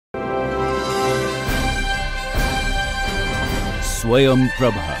Swayam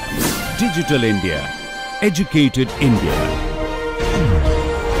Prabha. Digital India. Educated India.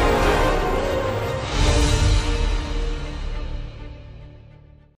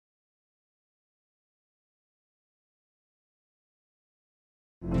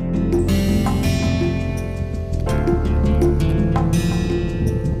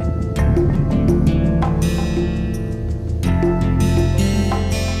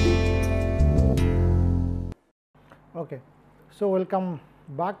 Okay, so welcome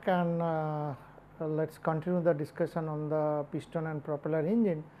back, and let's continue the discussion on the piston and propeller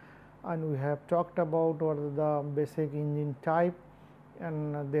engine. And we have talked about what is the basic engine type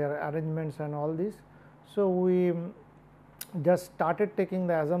and their arrangements and all this. So we just started taking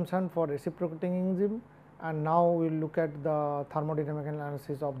the assumption for reciprocating engine, and now we will look at the thermodynamical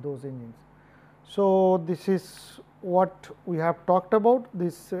analysis of those engines. So this is what we have talked about,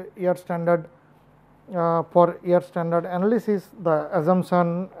 this air standard. For air standard analysis, the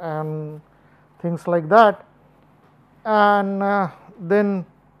assumption and things like that, and then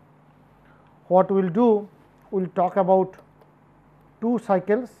what we will do, we will talk about two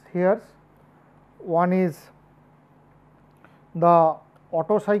cycles here. One is the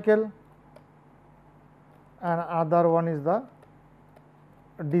Otto cycle and another one is the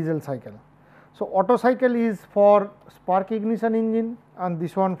diesel cycle. So, Otto cycle is for spark ignition engine and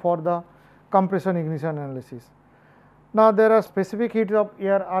this one for the compression ignition analysis. Now, there are specific heats of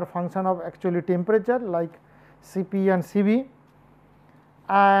air are function of actually temperature like Cp and Cv,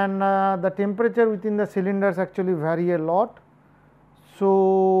 and the temperature within the cylinders actually vary a lot.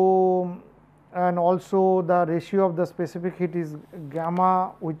 So, and also the ratio of the specific heat is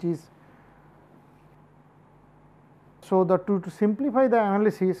gamma, which is, so the to simplify the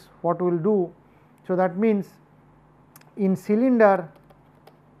analysis what we will do. So, that means in cylinder,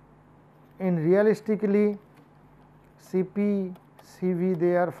 in realistically Cp, Cv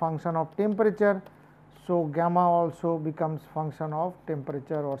they are function of temperature. So, gamma also becomes function of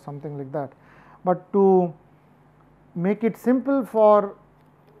temperature or something like that. But to make it simple for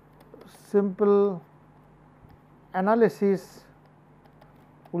simple analysis,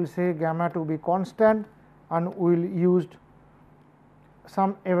 we will say gamma to be constant, and we will use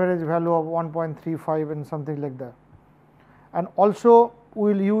some average value of 1.35 and something like that. And also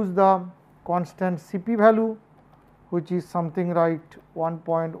we will use the constant Cp value, which is something like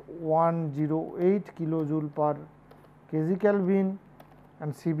 1.108 kilojoule per kg Kelvin,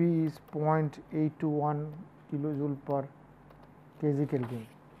 and Cv is 0.821 kilojoule per kg Kelvin.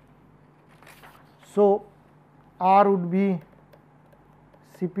 So, R would be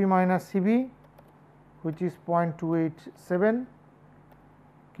Cp minus Cv, which is 0.287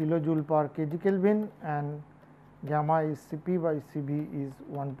 kilojoule per kg Kelvin, and gamma is Cp by Cv is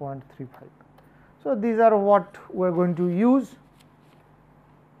 1.35. So, these are what we are going to use.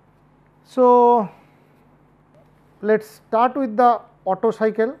 So, let us start with the Otto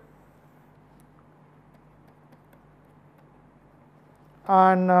cycle,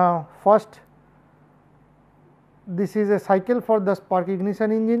 and first this is a cycle for the spark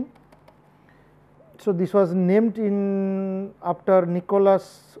ignition engine. So, this was named in after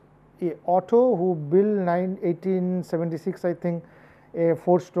Nicholas Otto, who built 1876 I think a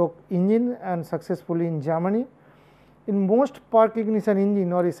 4-stroke engine and successfully in Germany. In most spark ignition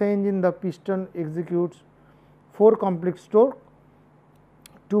engine or SI engine, the piston executes 4 complex stroke,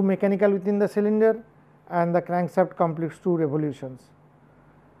 2 mechanical within the cylinder, and the crankshaft completes 2 revolutions.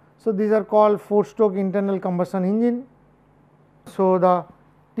 So, these are called 4-stroke internal combustion engine. So, the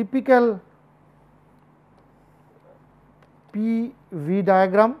typical PV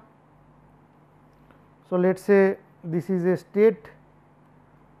diagram. So, let us say this is a state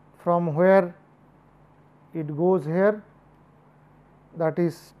from where it goes here, that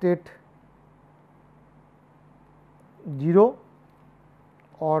is state 0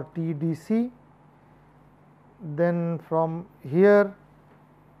 or TDC. Then from here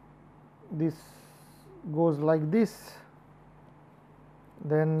this goes like this,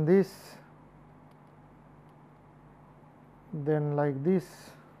 then this, then like this,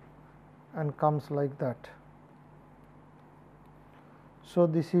 and comes like that. So,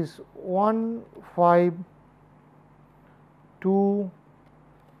 this is 1, 5, 2,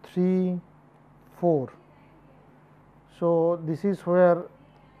 3, 4. So, this is where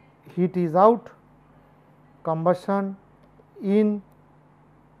heat is out, combustion in,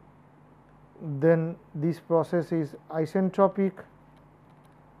 then this process is isentropic,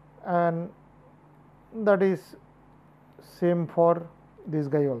 and that is same for this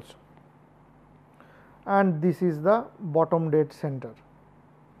guy also, and this is the bottom dead center.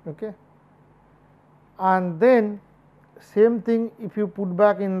 Okay. And then same thing if you put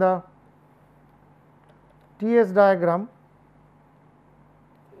back in the TS diagram,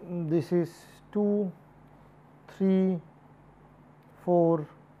 this is 2, 3, 4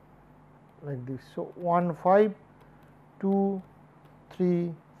 like this. So, 1, 5, 2,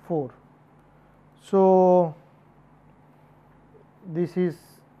 3, 4. So, this is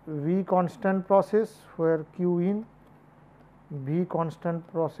V constant process where Q in, V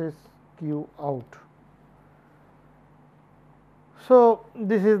constant process Q out. So,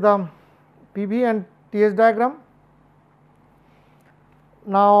 this is the PV and TS diagram.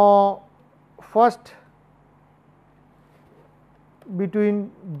 Now, first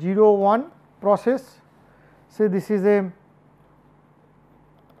between 0 1 process, say this is a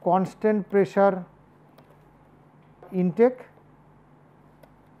constant pressure intake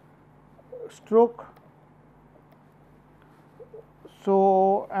stroke.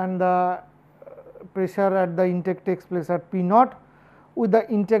 So, and the pressure at the intake takes place at P naught. With the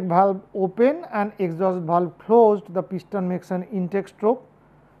intake valve open and exhaust valve closed, the piston makes an intake stroke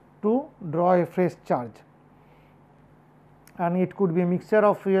to draw a fresh charge, and it could be a mixture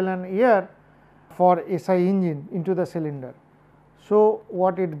of fuel and air for SI engine into the cylinder. So,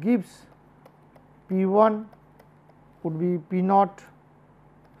 what it gives, P 1 would be P naught.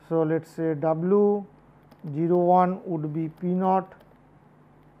 So, let us say W 01 would be P naught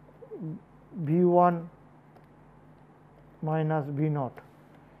V 1 minus V naught.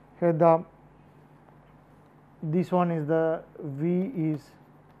 Here the this one is the V is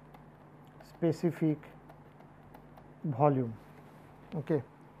specific volume. Okay.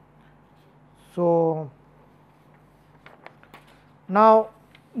 So, now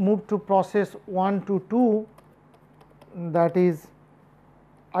move to process 1 to 2, that is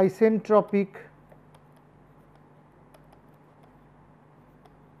isentropic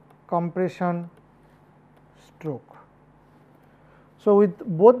compression stroke. So, with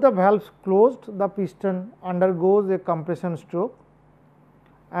both the valves closed, the piston undergoes a compression stroke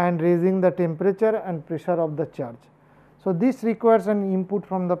and raising the temperature and pressure of the charge. So, this requires an input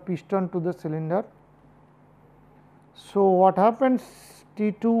from the piston to the cylinder. So, what happens,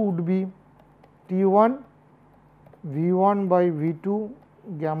 T 2 would be T 1 V 1 by V 2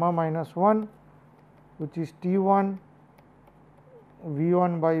 gamma minus 1, which is T 1 V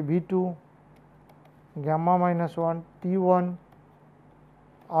 1 by V 2 gamma minus 1 T 1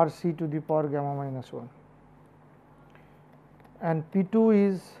 R c to the power gamma minus 1, and P 2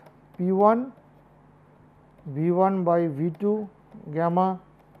 is P 1 V 1 by V 2 gamma,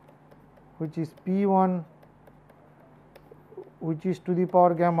 which is P 1 which is to the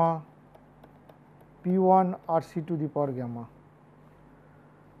power gamma P 1 R c to the power gamma.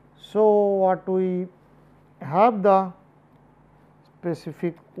 So, what we have, the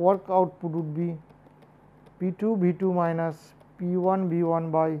specific work output would be P 2 V 2 minus P 1 V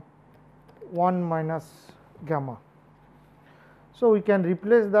 1 by 1 minus gamma. So, we can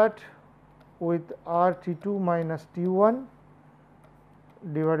replace that with R T 2 minus T 1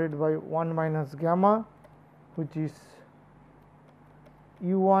 divided by 1 minus gamma, which is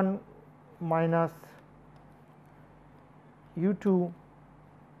U 1 minus U 2.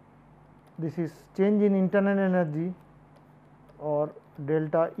 This is change in internal energy or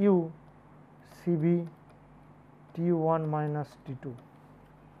delta U C B T 1 minus T 2.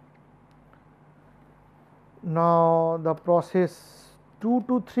 Now, the process 2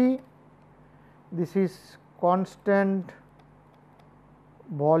 to 3, this is constant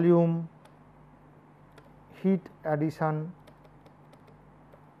volume heat addition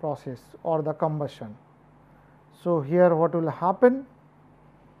process or the combustion. So, here what will happen,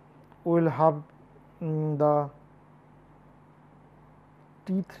 we will have the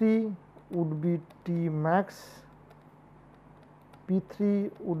T 3 would be T max, P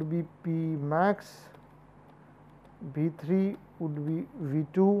 3 would be P max, V 3 would be V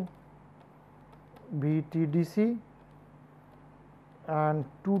 2 V T D C, and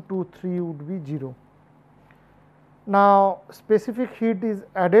 2 to 3 would be 0. Now, specific heat is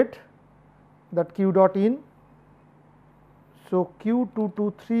added, that Q dot in. So, Q 2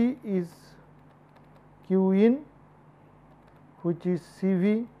 to 3 is Q in, which is C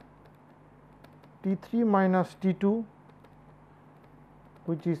V T 3 minus T 2,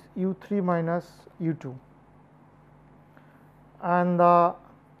 which is U 3 minus U 2, and the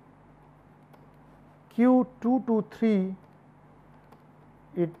Q 2 to 3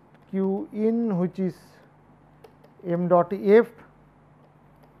 it Q in, which is m dot F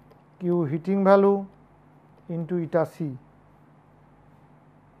Q heating value into eta C,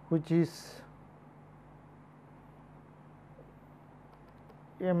 which is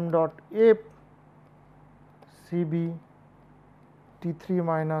m dot F C B T3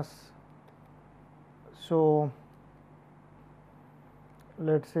 minus, so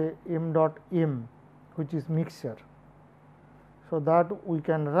let us say m dot m, which is mixture. So, that we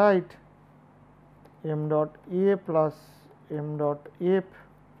can write m dot A plus m dot F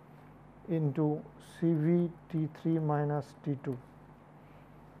into CV T3 minus T2.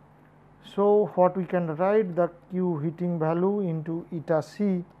 So, what we can write, the Q heating value into eta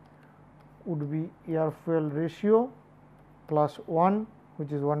C would be air fuel ratio plus 1,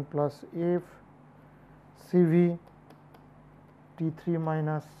 which is 1 plus F CV T3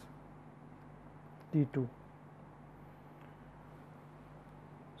 minus T2.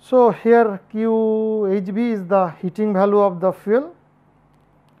 So, here QHB is the heating value of the fuel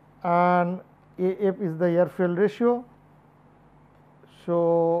and AF is the air fuel ratio.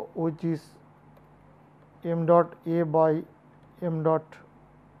 So, which is m dot A by m dot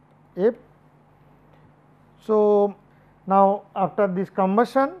F. So, now after this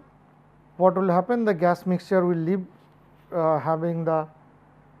combustion, what will happen? The gas mixture will leave having the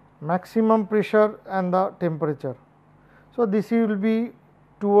maximum pressure and the temperature. So, this will be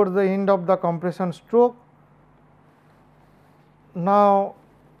towards the end of the compression stroke. Now,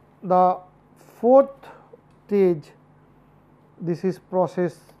 the fourth stage, this is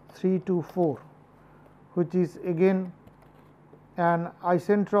process 3 to 4, which is again an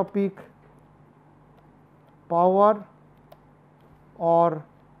isentropic power or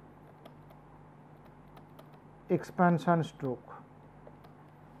expansion stroke.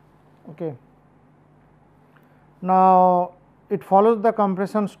 Okay. Now, it follows the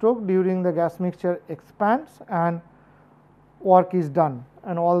compression stroke during the gas mixture expands and work is done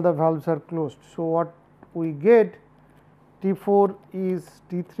and all the valves are closed. So, what we get, T4 is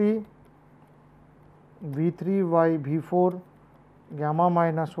T3 V3 by V4 gamma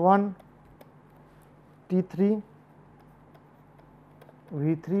minus 1, T3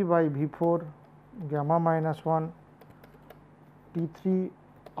 V3 by V4 gamma minus 1, T3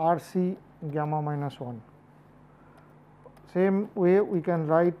 RC gamma minus 1. Same way we can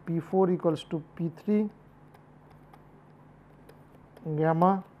write P4 equals to P3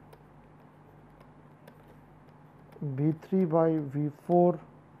 gamma V3 by V4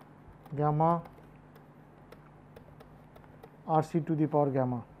 gamma RC to the power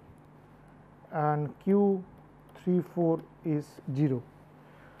gamma, and Q34 is 0.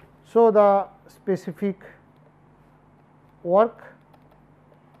 So, the specific work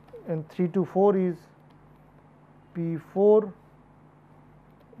in 3 to 4 is P4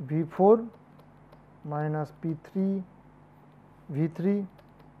 V4 minus P3 V3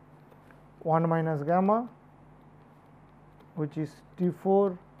 1 minus gamma, which is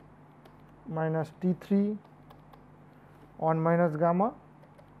T4 minus T3 1 minus gamma.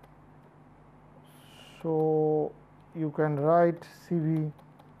 So, you can write CV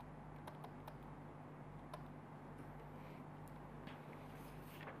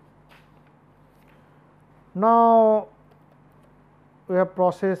now. We have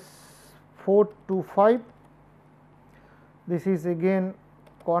process 4 to 5. This is again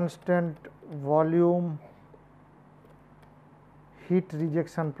constant volume heat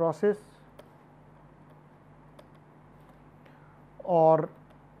rejection process or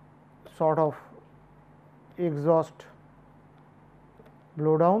sort of exhaust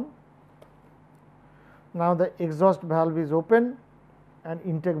blow down. Now, the exhaust valve is open and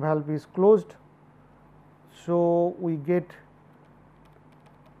intake valve is closed. So, we get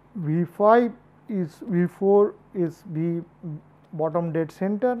V5 is V4 is V bottom dead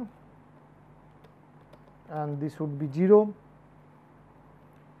center and this would be 0.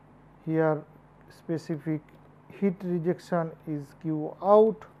 Here specific heat rejection is Q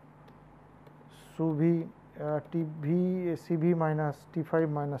out. So, CV minus T5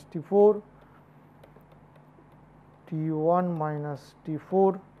 minus T4, T1 minus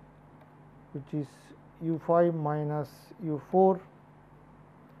T4, which is U5 minus U4.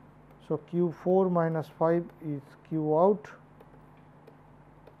 So, Q4 minus 5 is Q out,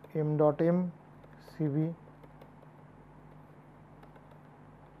 m dot m CV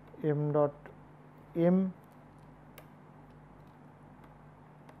m dot m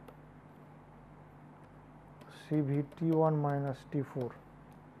CV T1 minus T4.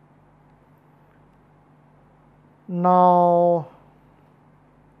 Now,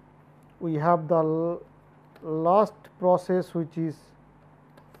 we have the last process, which is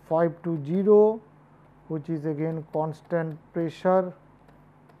 5 to 0, which is again constant pressure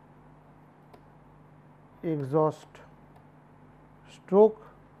exhaust stroke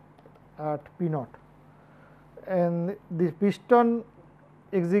at P naught, and the piston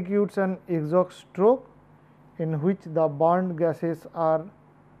executes an exhaust stroke in which the burned gases are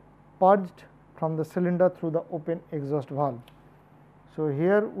purged from the cylinder through the open exhaust valve. So,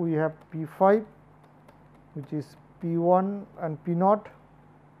 here we have P5, which is P1 and P0,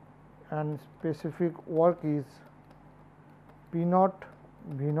 and specific work is P0,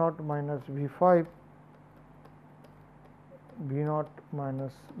 V0 minus V5, V0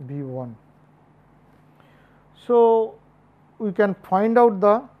 minus V1. So, we can find out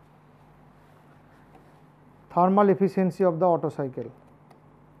the thermal efficiency of the Otto cycle.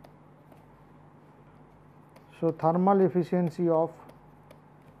 So, thermal efficiency of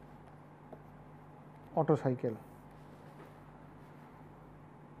Otto cycle.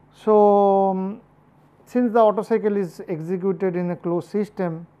 So, since the Otto cycle is executed in a closed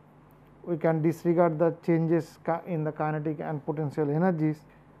system, we can disregard the changes in the kinetic and potential energies.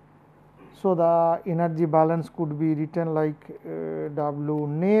 So, the energy balance could be written like W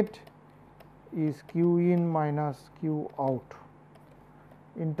net is Q in minus Q out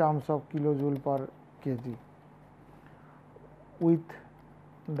in terms of kilojoule per kg, with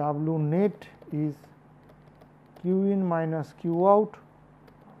W net is Q in minus Q out,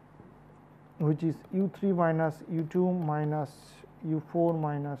 which is U3 minus U2 minus U4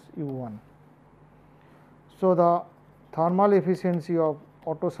 minus U1. So, the thermal efficiency of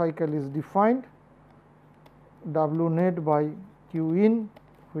Otto cycle is defined W net by Q in,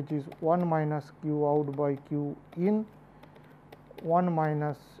 which is 1 minus Q out by Q in, 1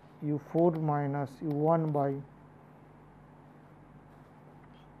 minus U4 minus U1 by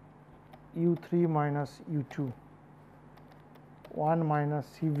U3 minus U2, 1 minus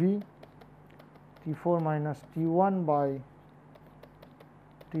Cv T4 minus T1 by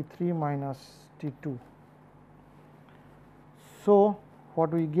T3 minus T2. So,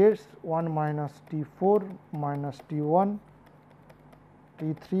 what we get is 1 minus T4 minus T1,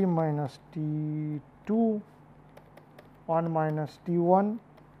 T3 minus T2, 1 minus T1,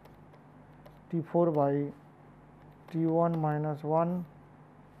 T4 by T1 minus 1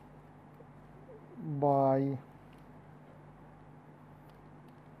 by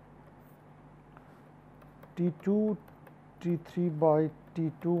T2, T3 by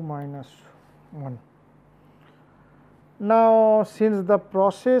T2 minus 1. Now, since the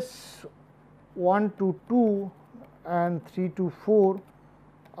process 1 to 2 and 3 to 4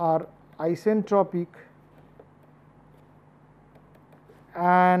 are isentropic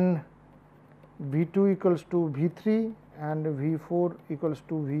and V2 equals to V3 and V4 equals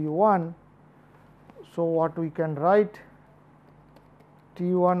to V1. So, what we can write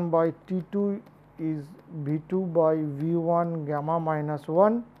T1 by T2 is V2 by V1 gamma minus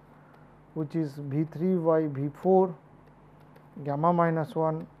 1, which is V3 by V4 gamma minus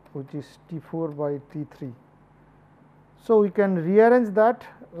 1, which is T4 by T3. So, we can rearrange that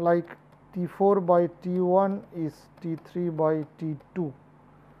like T4 by T1 is T3 by T2.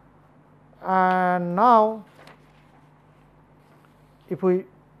 And now, if we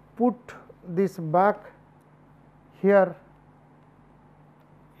put this back here,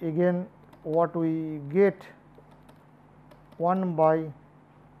 again what we get 1 by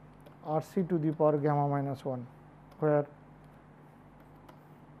RC to the power gamma minus 1, where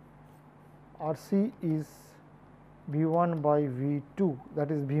RC is V1 by V2,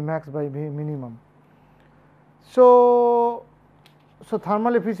 that is V max by V minimum. So,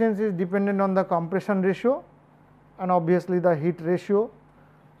 thermal efficiency is dependent on the compression ratio and obviously the heat ratio.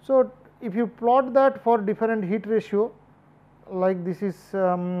 So, if you plot that for different heat ratio, like this is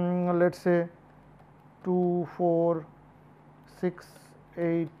let us say 2, 4, 6,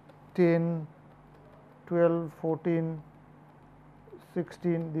 8, 10, 12, 14,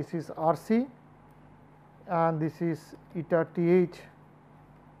 16, this is RC and this is eta TH,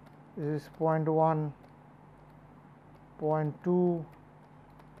 this is 0.1, 0.2,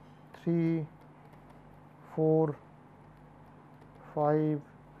 3, 4, 5,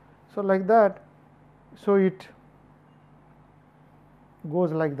 so like that. So, it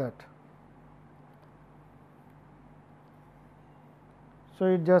goes like that. So,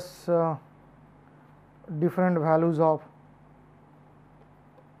 it just different values of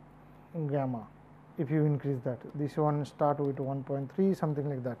gamma if you increase that. This one start with 1.3, something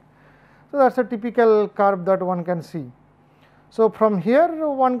like that. So, that is a typical curve that one can see. So, from here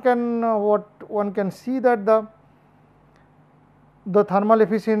one can one can see that the thermal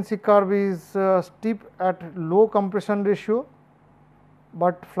efficiency curve is steep at low compression ratio,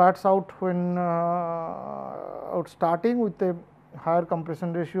 but flats out when starting with a higher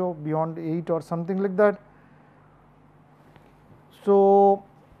compression ratio beyond 8 or something like that. So,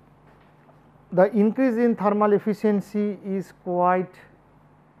 the increase in thermal efficiency is quite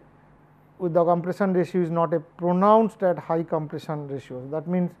with the compression ratio is not a pronounced at high compression ratios. That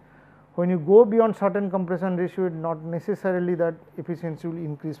means, when you go beyond certain compression ratio, it not necessarily that efficiency will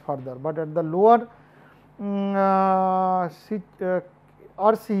increase further, but at the lower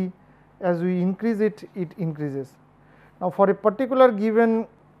RC, as we increase it, it increases. Now, for a particular given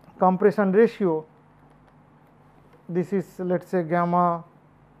compression ratio, this is let us say gamma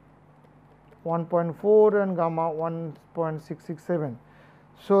 1.4 and gamma 1.667.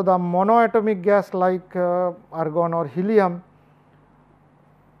 So, the monoatomic gas like argon or helium,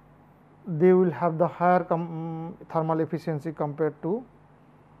 they will have the higher thermal efficiency compared to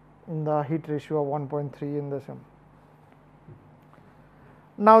in the heat ratio of 1.3 in the same.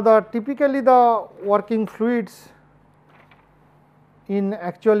 Now, typically the working fluids in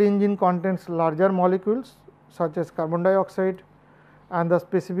actual engine contains larger molecules such as carbon dioxide, and the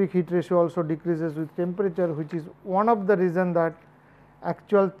specific heat ratio also decreases with temperature, which is one of the reason that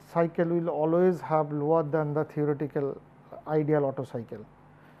actual cycle will always have lower than the theoretical ideal Otto cycle.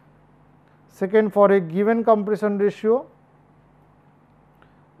 Second, for a given compression ratio,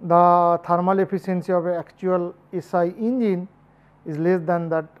 the thermal efficiency of an actual SI engine is less than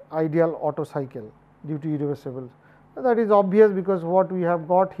that ideal Otto cycle due to irreversibles. That is obvious, because what we have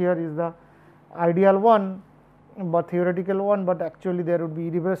got here is the ideal one, but theoretical one, but actually there would be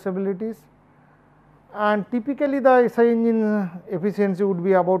irreversibilities, and typically the SI engine efficiency would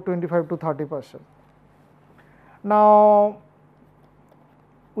be about 25 to 30%. Now,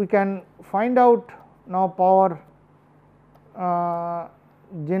 we can find out now power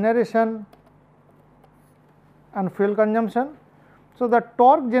generation and fuel consumption. So, the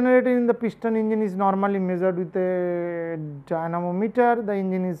torque generated in the piston engine is normally measured with a dynamometer. The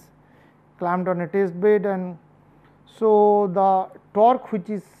engine is clamped on a test bed, and so the torque, which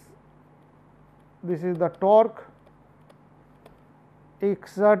is this is the torque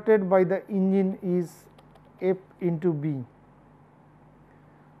exerted by the engine, is F into B.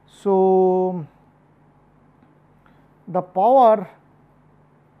 So, the power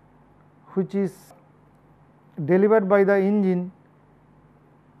which is delivered by the engine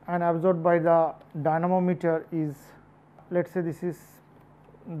and absorbed by the dynamometer is, let us say this is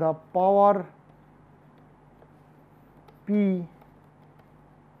the power P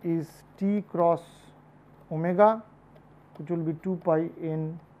is T cross omega, which will be 2 pi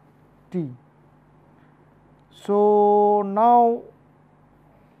n T. So, now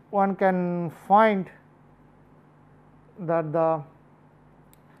one can find that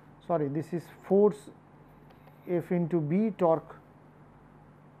this is force F into B torque.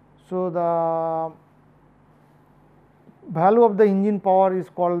 So, the value of the engine power is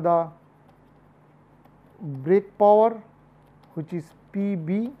called the brake power, which is P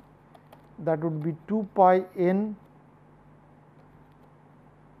B, that would be 2 pi n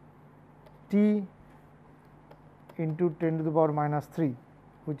T into 10 to the power minus 3,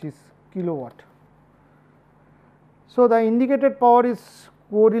 which is kilowatt. So, the indicated power is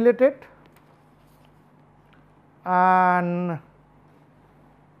correlated, and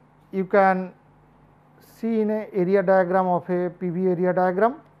you can see in a area diagram of a PV area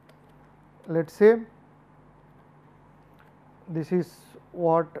diagram. Let us say this is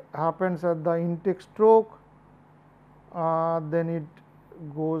what happens at the intake stroke, then it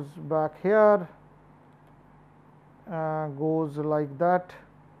goes back here, goes like that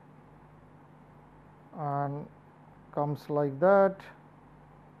and comes like that.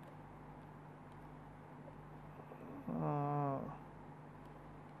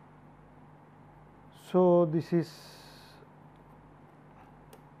 So, this is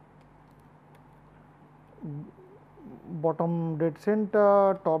bottom dead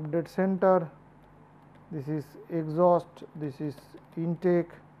center, top dead center, this is exhaust, this is intake.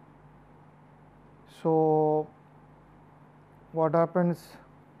 So, what happens?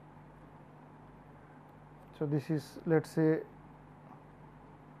 So, this is, let us say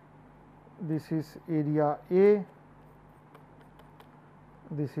this is area A,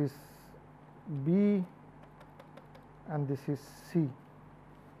 this is B, and this is C.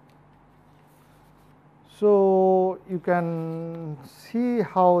 So, you can see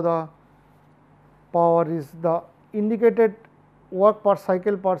how the power is the indicated work per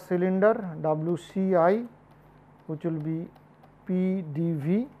cycle per cylinder WCI, which will be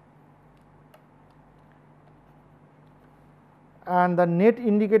PdV, and the net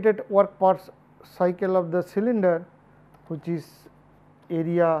indicated work per cycle of the cylinder, which is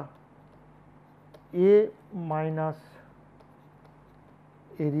area A minus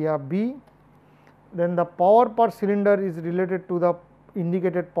area B. Then the power per cylinder is related to the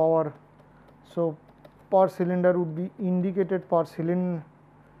indicated power. So, per cylinder would be indicated per cylinder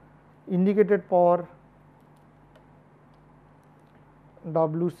indicated power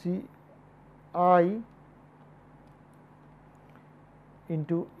WCI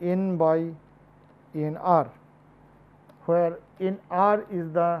into N by NR, where NR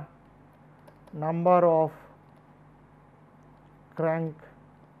is the number of crank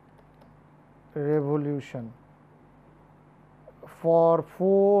revolution. For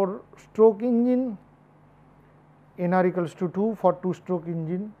 4-stroke engine, NR equals to 2 for 2-stroke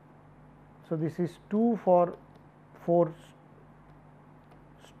engine. So, this is 2 for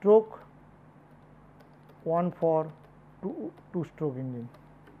 4-stroke, 1 for 2-stroke engine.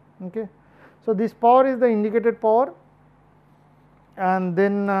 Okay. So, this power is the indicated power, and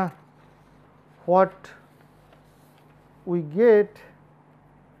then what we get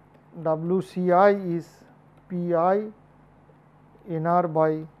WCI is Pi NR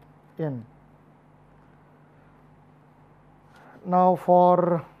by N. Now,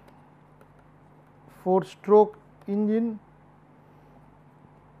 for 4-stroke engine,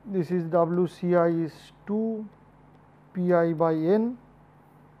 this is WCI is 2 Pi by N,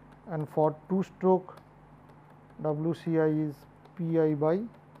 and for 2-stroke WCI is Pi by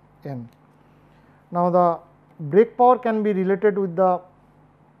N. Now, the brake power can be related with the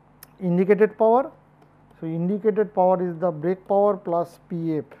indicated power. So, indicated power is the brake power plus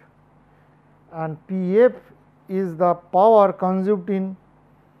PF, and PF is the power consumed in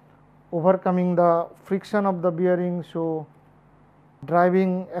overcoming the friction of the bearing. So,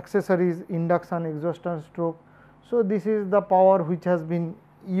 driving accessories, induction, exhaust and stroke. So, this is the power which has been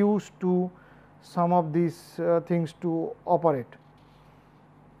used to some of these things to operate.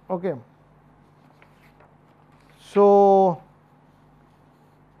 Okay. So,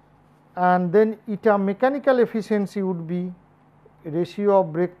 and then eta mechanical efficiency would be ratio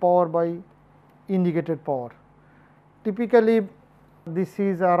of brake power by indicated power. Typically, this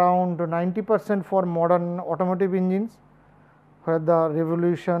is around 90% for modern automotive engines, where the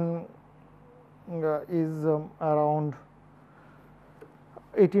revolution is around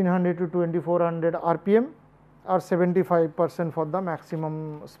 1800 to 2400 RPM, or 75% for the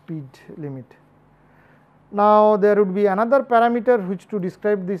maximum speed limit. Now, there would be another parameter which to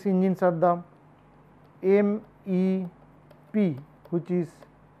describe these engines are the MEP, which is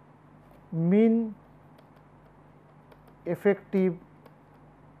mean effective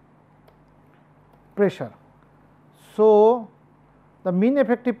pressure. So, the mean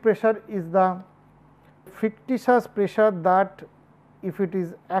effective pressure is the fictitious pressure that if it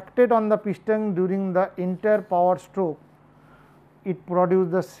is acted on the piston during the entire power stroke, it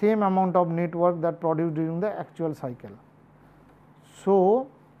produces the same amount of net work that produced during the actual cycle. So,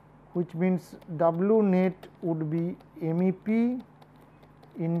 which means W net would be MEP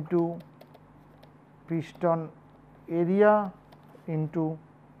into piston area into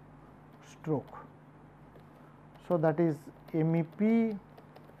stroke. So, that is MEP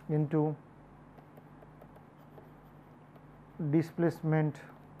into displacement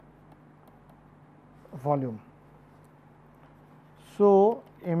volume. So,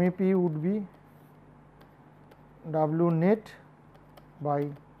 MEP would be W net by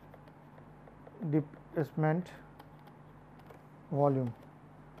displacement volume,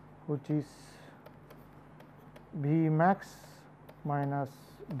 which is V max minus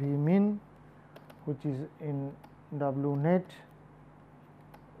V min, which is in W net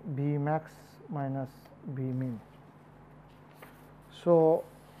V max minus V min. So,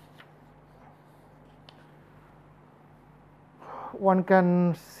 one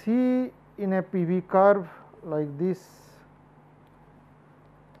can see in a PV curve like this,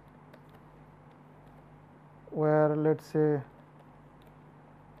 where let us say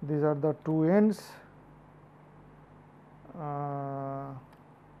these are the two ends.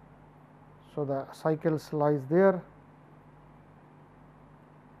 So, the cycles lies there.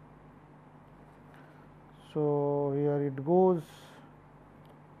 So, here it goes,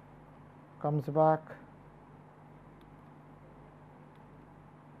 comes back,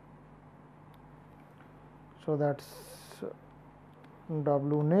 so that is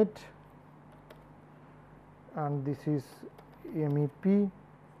W net, and this is MEP,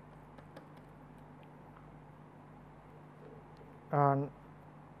 and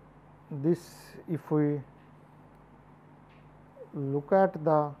this, if we look at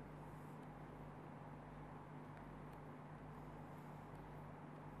the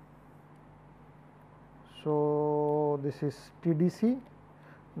so this is TDC,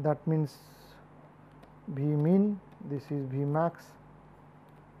 that means V min, this is V max.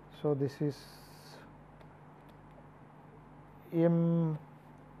 So, this is MEP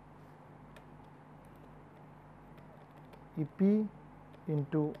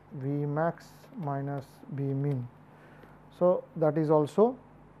into V max minus V min. So, that is also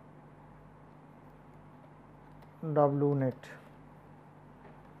W net.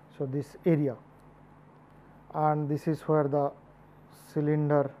 So, this area, and this is where the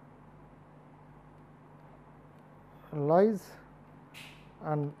cylinder lies,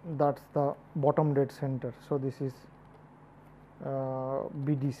 and that is the bottom dead center. So, this is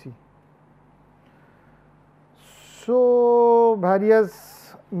BDC. So,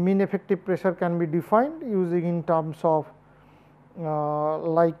 various mean effective pressure can be defined using in terms of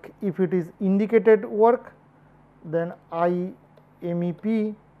like if it is indicated work, then I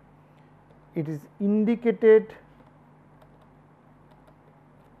MEP, it is indicated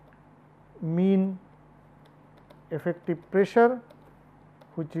mean effective pressure,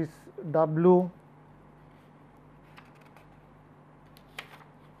 which is W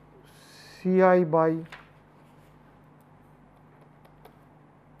CI by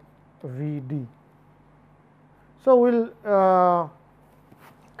VD. So, we will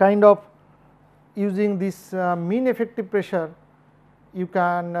kind of using this mean effective pressure, you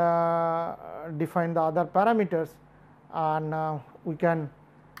can define the other parameters, and we can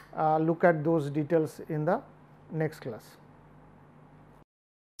look at those details in the next class.